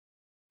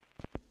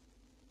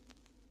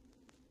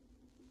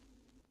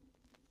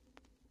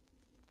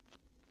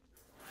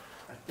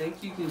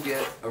think you can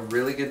get a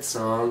really good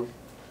song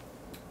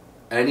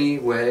any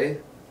way,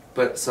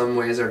 but some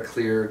ways are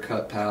clear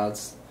cut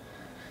paths.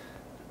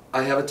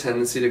 I have a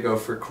tendency to go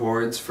for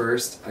chords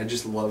first. I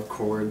just love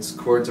chords.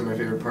 Chords are my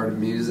favorite part of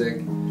music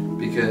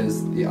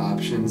because the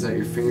options at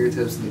your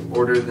fingertips and the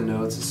order of the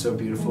notes is so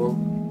beautiful.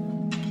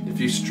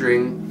 If you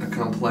string a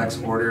complex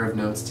order of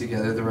notes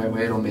together the right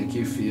way, it'll make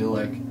you feel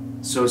like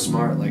so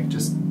smart, like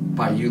just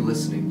by you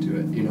listening to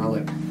it, you know?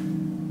 Like,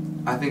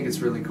 I think it's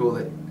really cool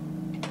that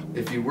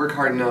if you work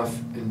hard enough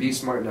and be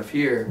smart enough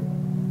here,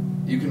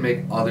 you can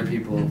make other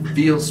people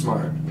feel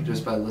smart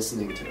just by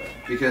listening to it,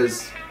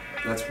 because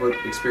that's what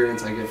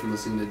experience I get from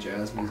listening to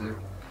jazz music.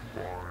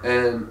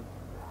 And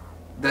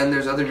then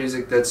there's other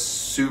music that's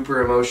super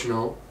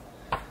emotional,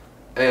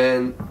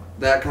 and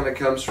that kind of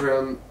comes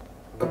from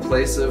a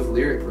place of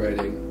lyric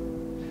writing.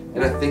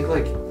 And I think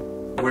like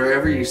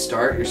wherever you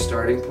start, your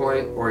starting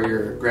point or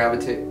your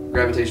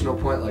gravitational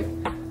point,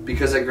 like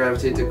because I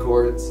gravitate to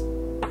chords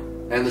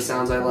and the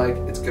sounds I like,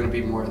 it's going to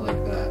be more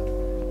like that.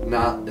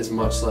 Not as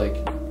much like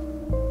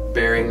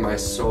bearing my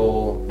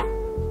soul,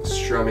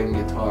 strumming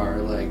guitar,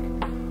 like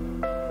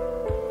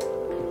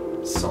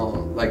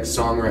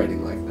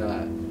songwriting like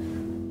that.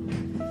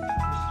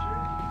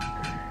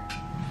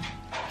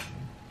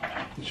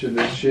 Should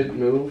this shit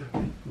move?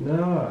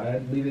 No,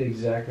 I'd leave it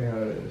exactly how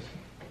it is.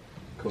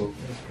 Cool.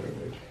 That's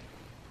perfect.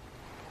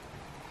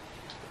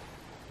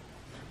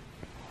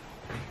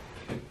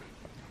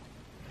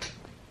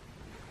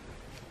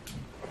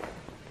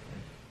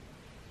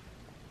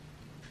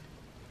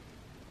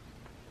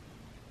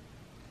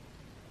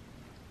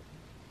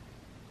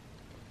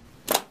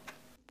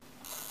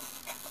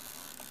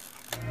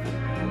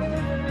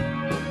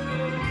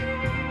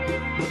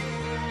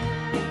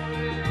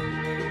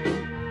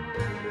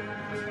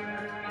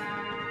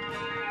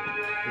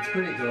 It's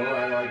pretty cool.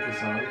 I like the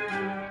song.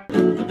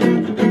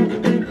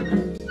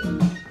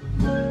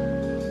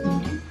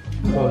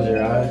 Close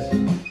your eyes.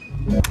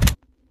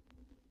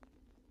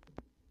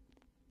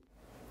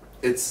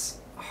 It's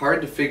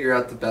hard to figure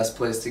out the best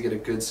place to get a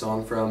good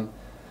song from.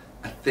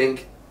 I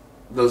think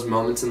those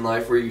moments in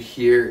life where you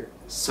hear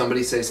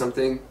somebody say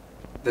something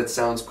that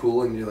sounds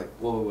cool and you're like,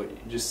 whoa, what you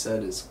just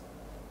said is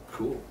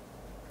cool.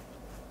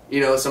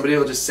 You know, somebody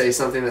will just say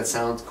something that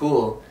sounds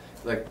cool,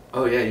 like,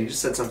 oh yeah, you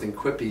just said something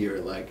quippy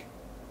or like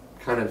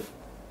kind of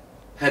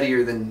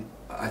headier than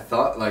I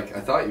thought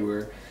you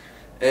were.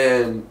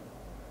 And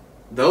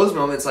those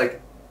moments, like,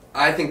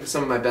 I think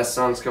some of my best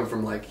songs come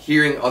from like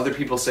hearing other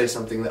people say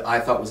something that I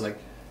thought was like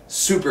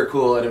super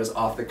cool and it was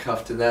off the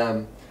cuff to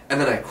them,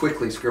 and then I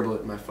quickly scribble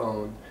it in my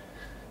phone,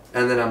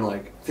 and then I'm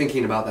like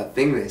thinking about that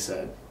thing they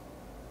said.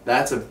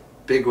 That's a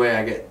big way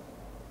I get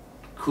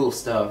cool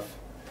stuff.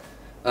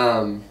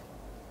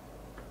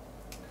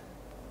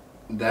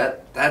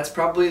 That's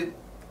probably,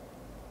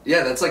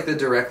 yeah, that's like the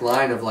direct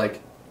line of like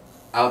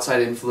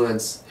outside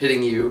influence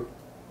hitting you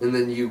and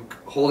then you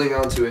holding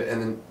on to it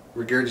and then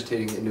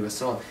regurgitating it into a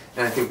song.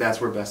 And I think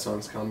that's where best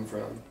songs come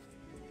from.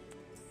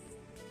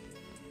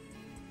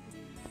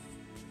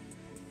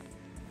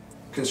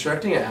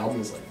 Constructing an album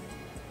is like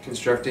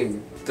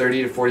constructing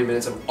 30 to 40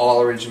 minutes of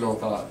all original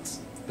thoughts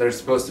that are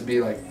supposed to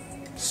be like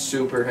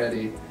super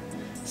heady.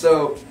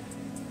 So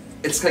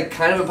it's like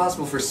kind of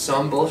impossible for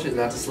some bullshit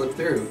not to slip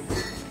through.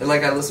 And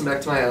like I listen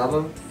back to my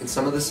album and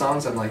some of the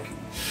songs I'm like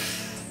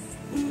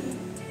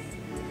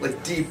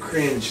deep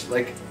cringe,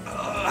 like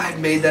I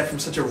made that from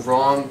such a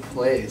wrong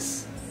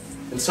place.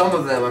 And some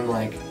of them I'm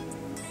like,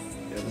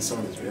 yeah, this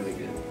song is really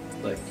good.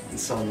 Like,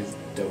 this song is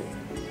dope.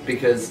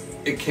 Because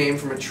it came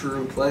from a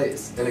true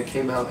place, and it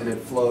came out and it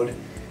flowed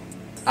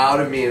out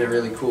of me in a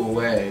really cool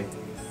way.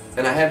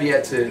 And I have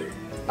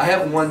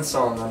one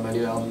song on my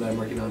new album that I'm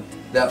working on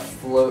that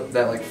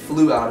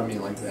flew out of me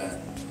like that.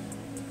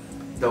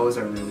 Those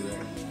are really rare.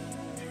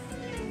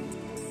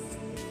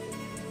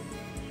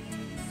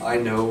 I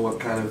know what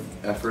kind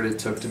of effort it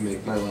took to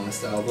make my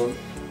last album,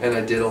 and I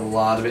did a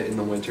lot of it in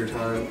the winter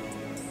time,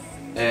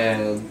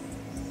 and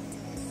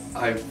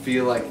I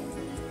feel like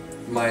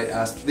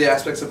the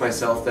aspects of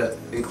myself that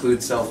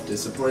include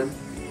self-discipline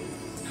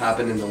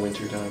happen in the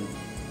winter time.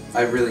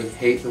 I really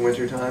hate the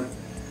winter time.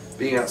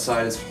 Being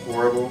outside is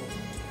horrible,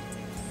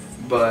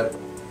 but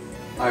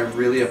I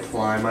really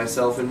apply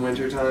myself in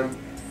winter time,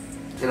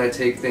 and I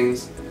take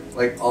things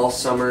like all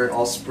summer,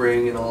 all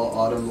spring, and all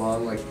autumn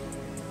long, like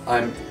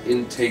I'm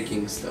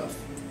intaking stuff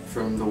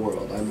from the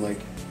world. I'm like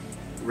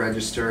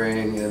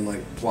registering and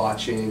like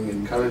watching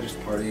and kind of just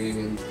partying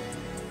and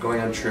going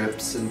on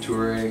trips and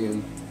touring,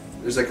 and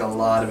there's like a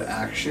lot of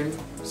action.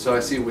 So I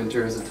see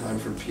winter as a time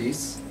for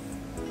peace,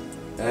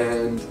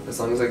 and as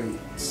long as I can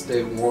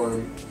stay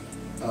warm,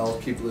 I'll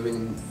keep living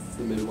in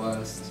the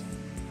Midwest.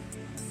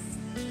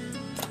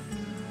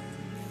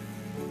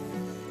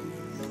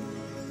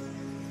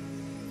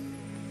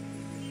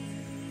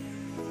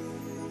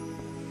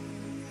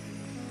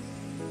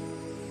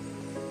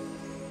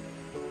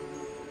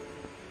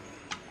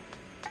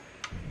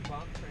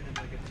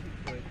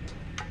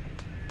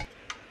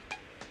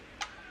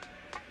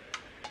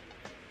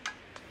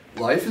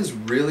 Life is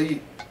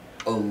really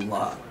a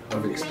lot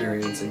of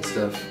experiencing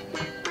stuff.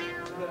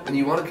 And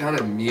you want to kind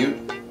of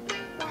mute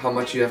how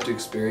much you have to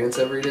experience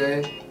every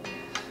day,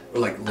 or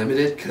like limit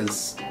it,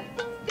 because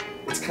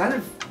it's kind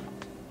of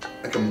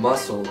like a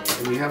muscle,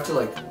 and you have to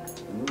like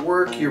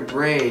work your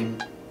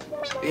brain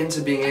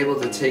into being able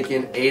to take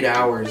in 8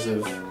 hours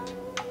of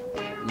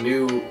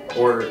new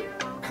or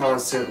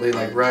constantly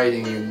like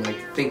writing and like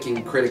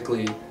thinking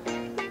critically.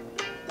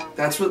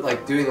 That's what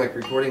like doing like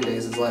recording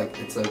days is like.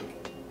 It's like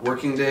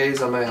working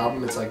days on my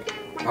album. It's like,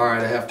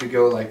 alright, I have to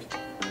go like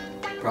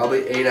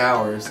probably 8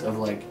 hours of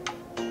like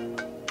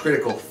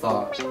critical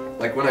thought.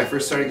 Like when I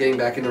first started getting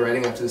back into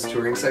writing after this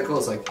touring cycle,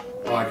 it's like,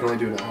 oh, I can only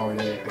do an hour a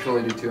day. I can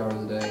only do 2 hours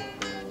a day.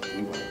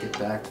 You want to get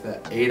back to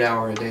that 8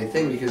 hour a day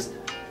thing, because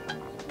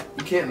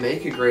you can't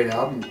make a great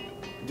album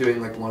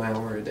doing like 1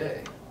 hour a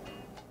day.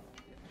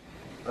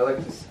 I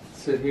like to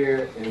sit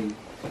here and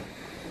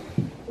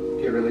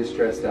get really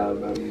stressed out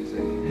about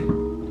music.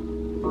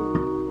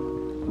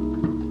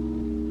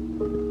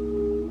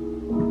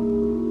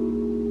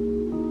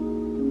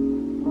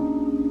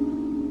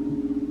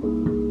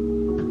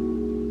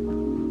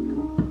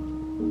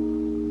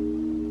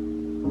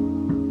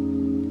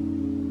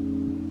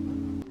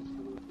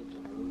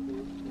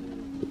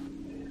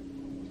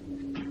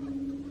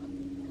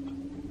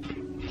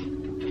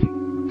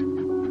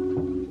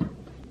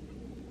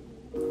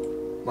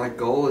 My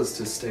goal is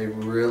to stay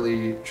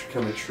really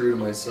kind of true to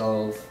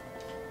myself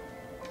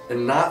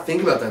and not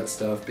think about that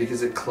stuff,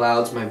 because it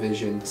clouds my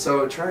vision.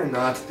 So trying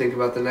not to think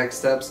about the next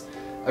steps.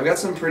 I've got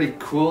some pretty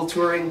cool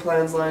touring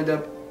plans lined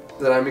up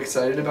that I'm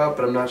excited about,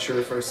 but I'm not sure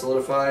if are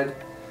solidified.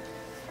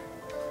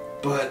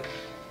 But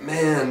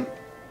man,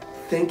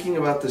 thinking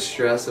about the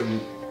stress and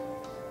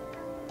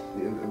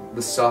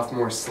the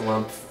sophomore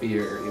slump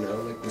fear, you know,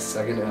 like the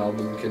second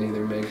album can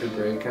either make or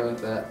break, kind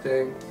of that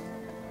thing.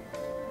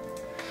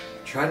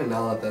 Try to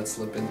not let that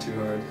slip in too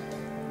hard.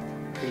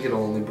 I think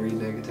it'll only breed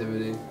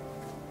negativity.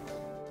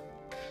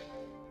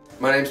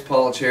 My name's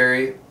Paul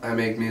Cherry. I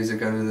make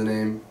music under the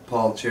name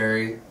Paul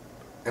Cherry,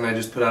 and I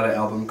just put out an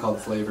album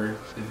called Flavor,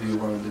 if you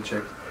wanted to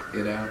check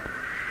it out.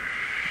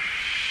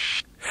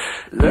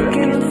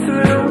 Looking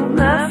through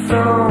my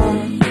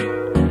phone,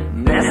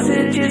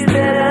 messages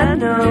that I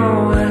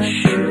know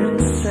I shouldn't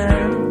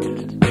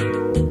send,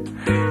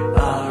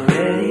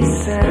 already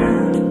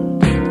sent.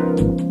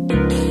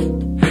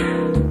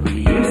 We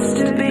used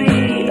to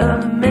be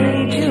a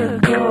major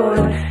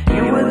chord,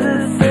 you were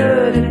the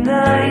third and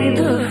I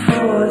the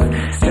fourth,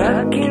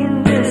 stuck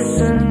in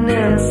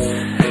dissonance,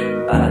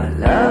 our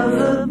love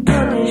a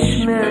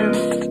punishment.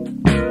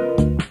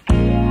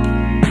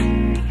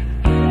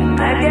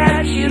 I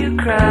got you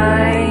crying.